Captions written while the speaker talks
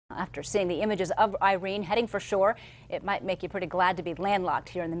After seeing the images of Irene heading for shore, it might make you pretty glad to be landlocked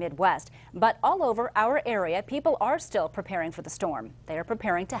here in the Midwest. But all over our area, people are still preparing for the storm. They are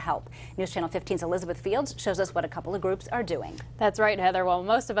preparing to help. News Channel 15's Elizabeth Fields shows us what a couple of groups are doing. That's right, Heather. Well,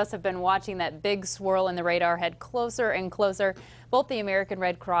 most of us have been watching that big swirl in the radar head closer and closer. Both the American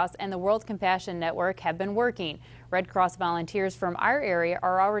Red Cross and the World Compassion Network have been working. Red Cross volunteers from our area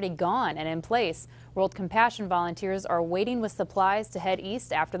are already gone and in place. World Compassion volunteers are waiting with supplies to head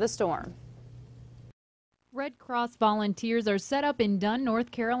east after the storm. Red Cross volunteers are set up in Dunn,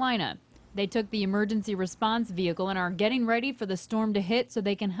 North Carolina. They took the emergency response vehicle and are getting ready for the storm to hit so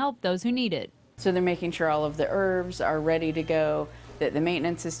they can help those who need it. So they're making sure all of the herbs are ready to go, that the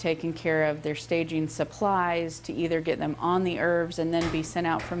maintenance is taken care of. They're staging supplies to either get them on the herbs and then be sent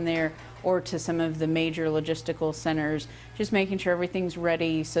out from there or to some of the major logistical centers, just making sure everything's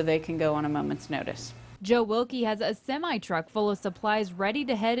ready so they can go on a moment's notice. Joe Wilkie has a semi-truck full of supplies ready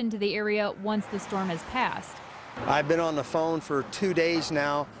to head into the area once the storm has passed. I've been on the phone for 2 days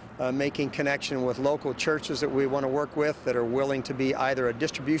now, making connection with local churches that we want to work with that are willing to be either a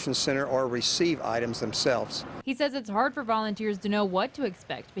distribution center or receive items themselves. He says it's hard for volunteers to know what to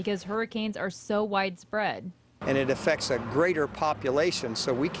expect because hurricanes are so widespread. And it affects a greater population,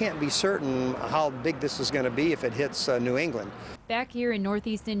 so we can't be certain how big this is going to be if it hits New England. Back here in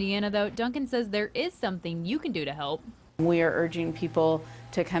Northeast Indiana, though, Duncan says there is something you can do to help. We are urging people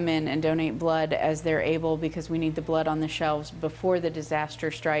to come in and donate blood as they're able because we need the blood on the shelves before the disaster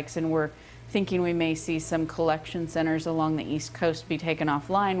strikes, and we're thinking we may see some collection centers along the East Coast be taken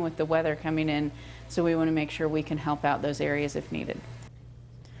offline with the weather coming in, so we want to make sure we can help out those areas if needed.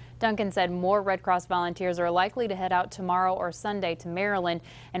 Duncan said more Red Cross volunteers are likely to head out tomorrow or Sunday to Maryland,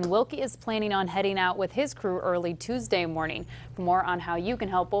 and Wilkie is planning on heading out with his crew early Tuesday morning. For more on how you can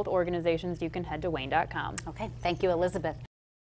help both organizations, you can head to WANE.com. Okay, thank you, Elizabeth.